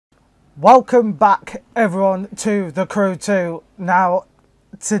Welcome back everyone to the Crew 2. Now,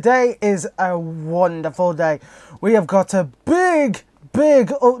 today is a wonderful day. We have got a big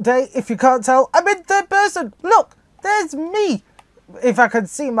update. If you can't tell, I'm in third person. Look, there's me. If I can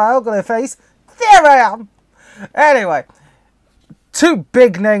see my ugly face, there I am. Anyway, two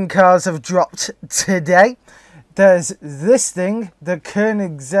big name cars have dropped today. There's this thing, the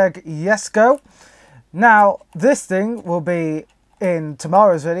Koenigsegg Jesko. Now, this thing will be in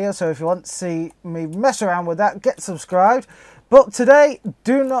tomorrow's video, so if you want to see me mess around with that, get subscribed. But today,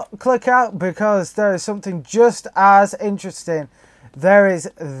 do not click out because there is something just as interesting. There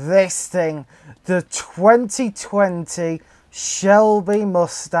is this thing, the 2020 Shelby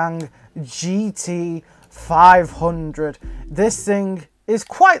Mustang GT500. This thing is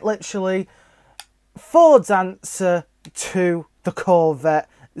quite literally Ford's answer to the Corvette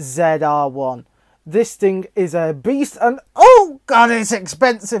ZR1. This thing is a beast, and oh god, it's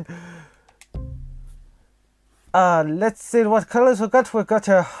expensive. Let's see what colours we've got. We've got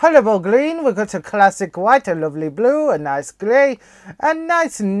a horrible green, we've got a classic white, a lovely blue, a nice grey, a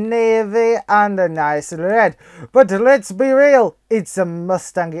nice navy, and a nice red. But let's be real, it's a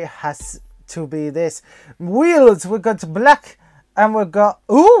Mustang, it has to be this. Wheels, we've got black, and we've got,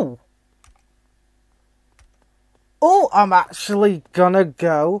 ooh, I'm actually gonna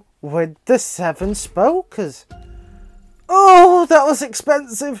go with the 7 spokers. Oh, that was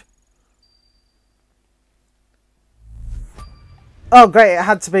expensive. Oh great, it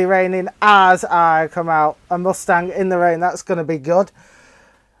had to be raining as I come out. A Mustang in the rain, that's going to be good.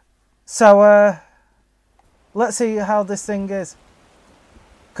 So, let's see how this thing is.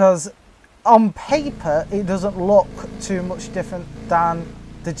 Because on paper, it doesn't look too much different than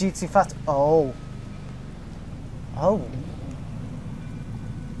the GT500. Oh.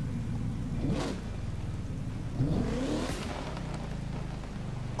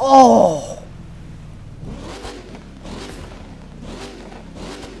 Oh!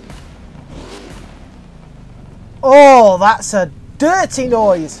 Oh, that's a dirty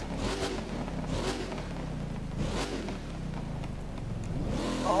noise!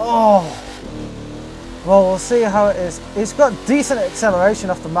 Oh! Well, we'll see how it is. It's got decent acceleration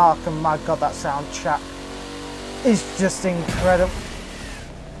off the mark, and my god, that soundtrack is just incredible.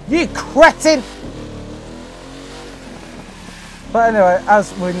 You cretin! But anyway,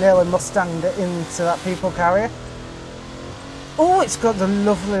 as we nearly Mustanged it into that people carrier. Oh, it's got the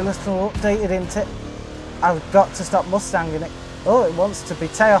lovely little updated intake. I've got to stop Mustanging it. Oh, it wants to be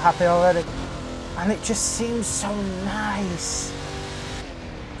tail happy already. And it just seems so nice.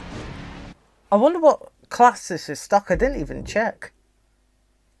 I wonder what class this is stock. I didn't even check.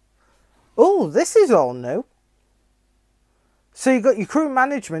 Oh, this is all new. So you got your crew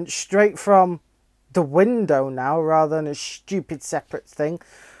management straight from the window now, rather than a stupid separate thing.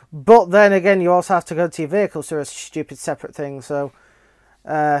 But then again, you also have to go to your vehicle, so it's a stupid separate thing. So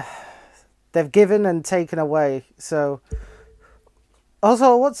they've given and taken away. So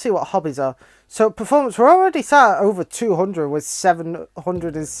also, I want to see what hobbies are. So performance, we're already sat at over 200 with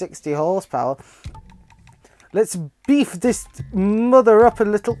 760 horsepower. Let's beef this mother up a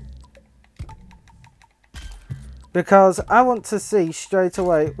little, because I want to see straight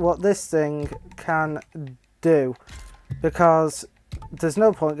away what this thing can do. Because there's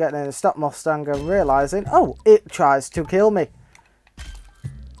no point getting in a stock Mustang and realising, oh, it tries to kill me.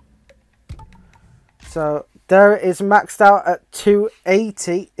 So there it is, maxed out at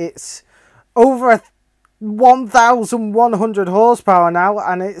 280. It's over 1,100 horsepower now,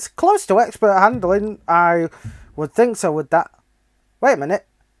 and it's close to expert handling. I would think so with that. Wait a minute.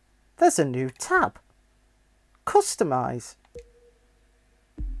 There's a new tab. Customize.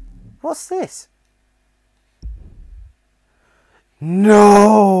 What's this?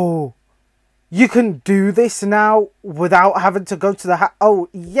 No! You can do this now without having to go to the oh,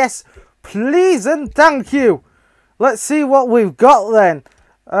 yes! Please and thank you! Let's see what we've got then.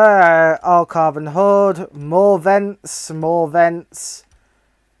 All carbon hood, more vents.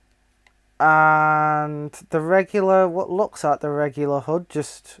 And the regular, what looks like the regular hood,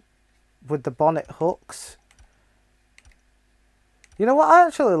 just with the bonnet hooks. You know what I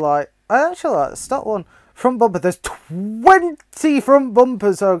actually like? I actually like the stock one. Front bumper. There's 20 front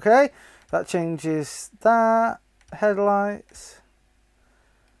bumpers, okay? That changes that. Headlights.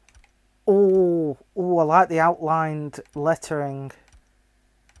 Oh, I like the outlined lettering.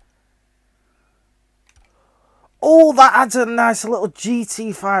 Oh, that adds a nice little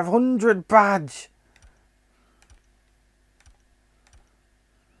GT500 badge.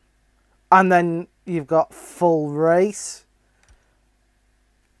 And then you've got full race.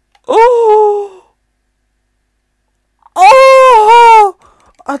 Oh!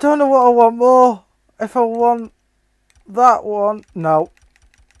 I don't know what I want more. If I want that one. No.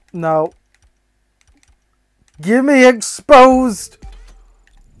 No. Give me exposed.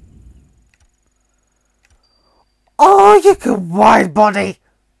 Oh, you can wide body.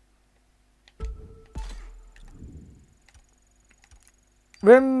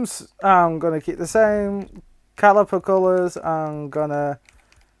 Rims, I'm going to keep the same. Caliper colours, I'm going to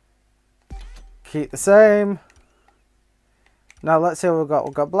keep the same. Now let's see what we've got.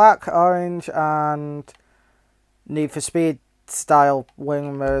 We've got black, orange and Need for Speed style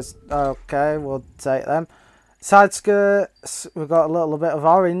wing mirrors. Okay, we'll take them. Side skirts, we've got a little bit of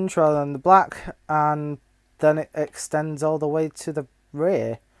orange rather than the black, and then it extends all the way to the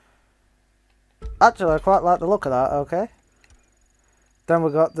rear. Actually, I quite like the look of that, okay. Then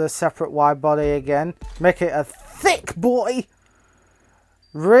we've got the separate wide body again. Make it a thick boy.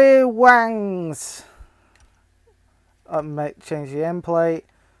 Rear wangs. Change the end plate.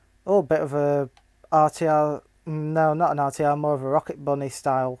 Oh, a bit of a RTR. No, not an RTR, more of a Rocket Bunny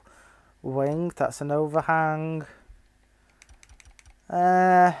style wing. That's an overhang.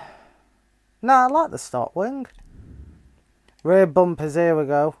 No, I like the stock wing. Rear bumpers, here we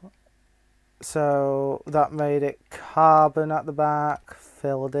go. So that made it carbon at the back,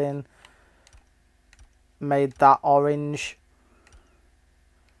 filled in. Made that orange.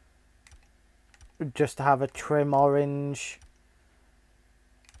 Just to have a trim orange.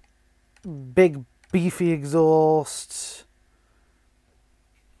 Big beefy exhausts.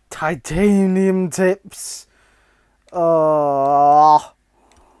 Titanium tips. Oh.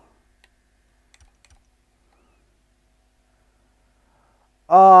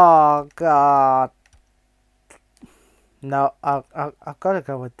 Oh God. No, I've got to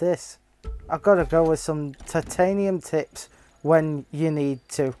go with this. I've got to go with some titanium tips when you need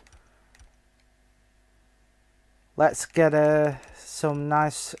to. Let's get some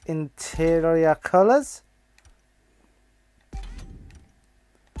nice interior colours.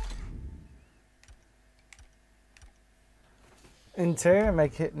 Interior,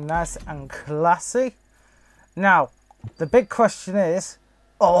 make it nice and classy. Now, the big question is,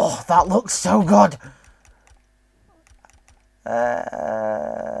 oh, that looks so good.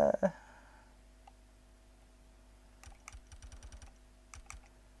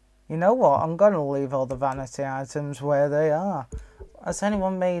 You know what? I'm going to leave all the vanity items where they are. Has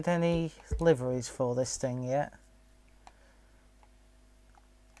anyone made any liveries for this thing yet?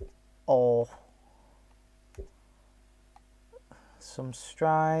 Or some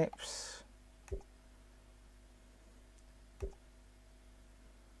stripes.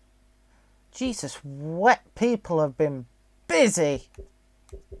 Jesus, wet people have been busy.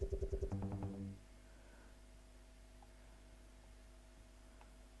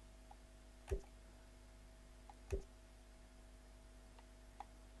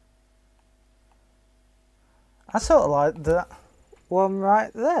 I sort of like that one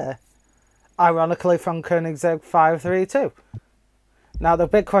right there. Ironically from Koenigsegg 532. Now the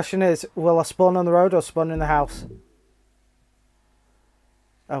big question is, will I spawn on the road or spawn in the house?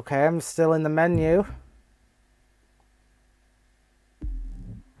 Okay, I'm still in the menu.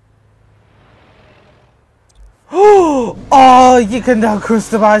 Oh, you can now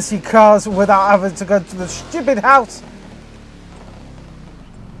customize your cars without having to go to the stupid house.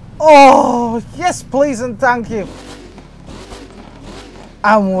 Oh, yes, please and thank you.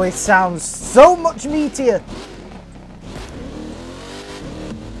 And we sound so much meatier.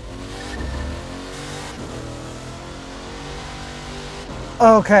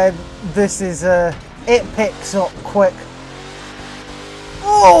 Okay, this is it picks up quick.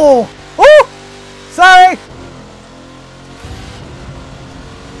 Oh, oh, sorry.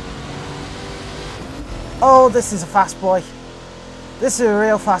 Oh, this is a fast boy. This is a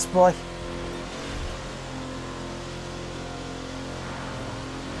real fast boy.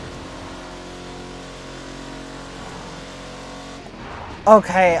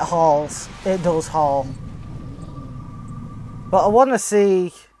 Okay, it hauls. It does haul. But I want to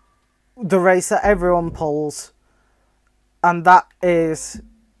see the race that everyone pulls. And that is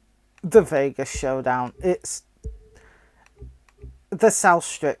the Vegas Showdown. It's the South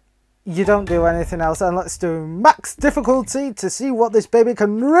Strip. You don't do anything else, and let's do max difficulty to see what this baby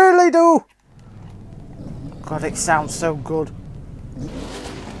can really do. God, it sounds so good.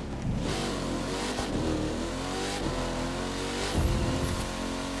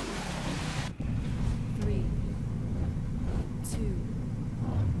 Three, two,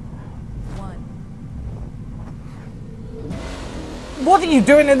 one. What are you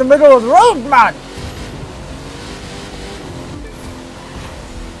doing in the middle of the road, man?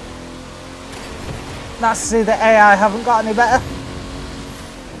 That's see, the AI haven't got any better.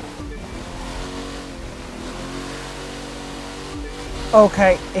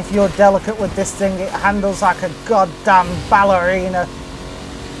 Okay, if you're delicate with this thing, it handles like a goddamn ballerina.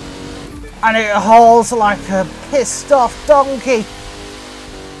 And it hauls like a pissed off donkey.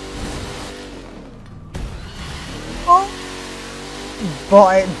 Oh.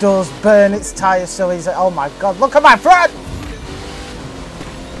 But it does burn its tyres so easy. Oh my god, look at my front!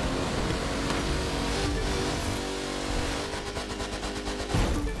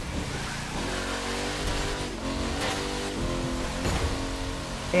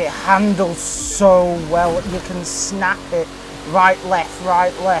 It handles so well. You can snap it right,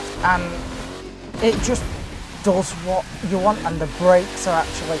 left, and it just does what you want, and the brakes are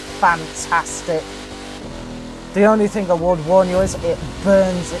actually fantastic. The only thing I would warn you is it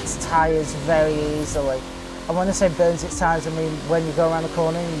burns its tyres very easily. And when I say burns its tyres, I mean when you go around the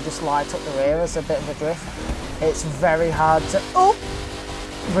corner and you just light up the rear as a bit of a drift. It's very hard to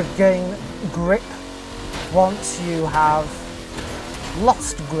regain grip once you have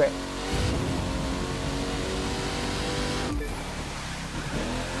lost grip.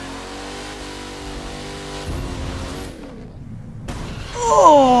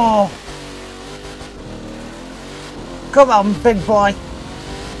 Oh! Come on, big boy.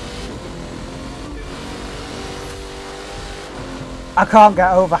 I can't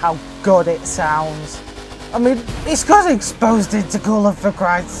get over how good it sounds. I mean, it's got exposed intercooler for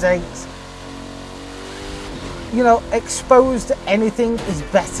Christ's sakes. You know, exposed anything is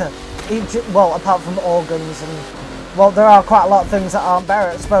better. Well, apart from organs and... Well, there are quite a lot of things that aren't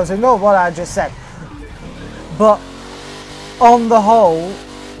better exposed. Ignore what I just said. But, on the whole,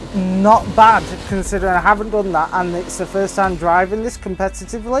 not bad, considering I haven't done that and it's the first time driving this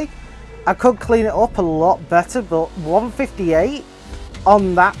competitively. I could clean it up a lot better, but 158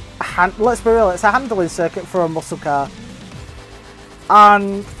 on that... let's be real, it's a handling circuit for a muscle car.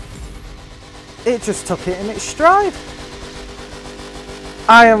 And... it just took it in its stride.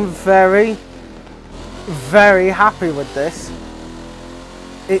 I am very, very happy with this.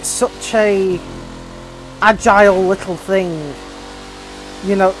 It's such a agile little thing.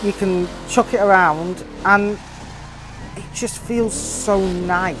 You know, you can chuck it around and it just feels so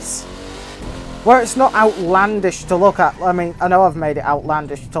nice. Where it's not outlandish to look at. I mean, I know I've made it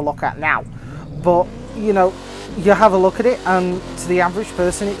outlandish to look at now, but you know, you have a look at it and to the average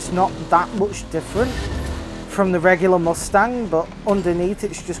person it's not that much different from the regular Mustang, but underneath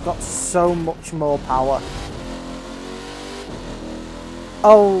it's just got so much more power.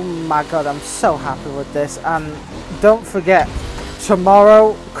 Oh my god, I'm so happy with this. And don't forget,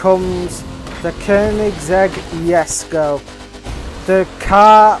 tomorrow comes the Koenigsegg Jesko, the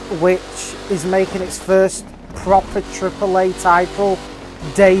car which is making its first proper AAA title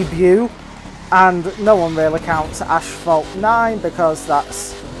debut. And no one really counts Asphalt 9 because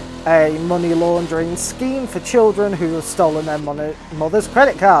that's a money laundering scheme for children who have stolen their mother's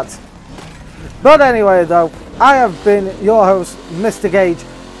credit cards. But anyway though, I have been your host, Mr. Gage.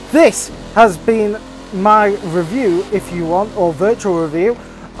 This has been my review, if you want, or virtual review,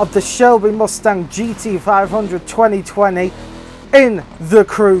 of the Shelby Mustang GT500 2020 in the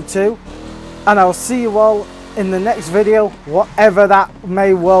Crew 2. And I'll see you all in the next video, whatever that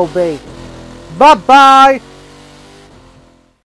may well be. Bye bye!